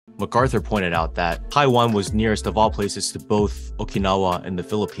MacArthur pointed out that Taiwan was nearest of all places to both Okinawa and the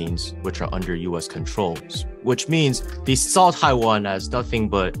Philippines, which are under US control, which means they saw Taiwan as nothing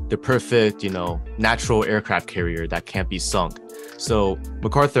but the perfect, natural aircraft carrier that can't be sunk. So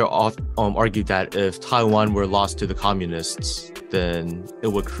MacArthur argued that if Taiwan were lost to the communists, then it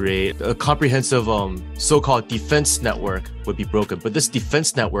would create a comprehensive so-called defense network would be broken. But this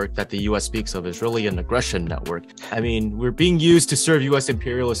defense network that the US speaks of is really an aggression network. I mean, we're being used to serve US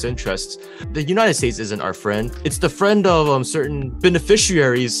imperialist interests. The United States isn't our friend. It's the friend of certain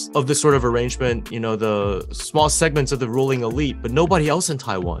beneficiaries of this sort of arrangement, the small segments of the ruling elite, but nobody else in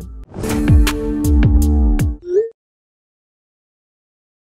Taiwan.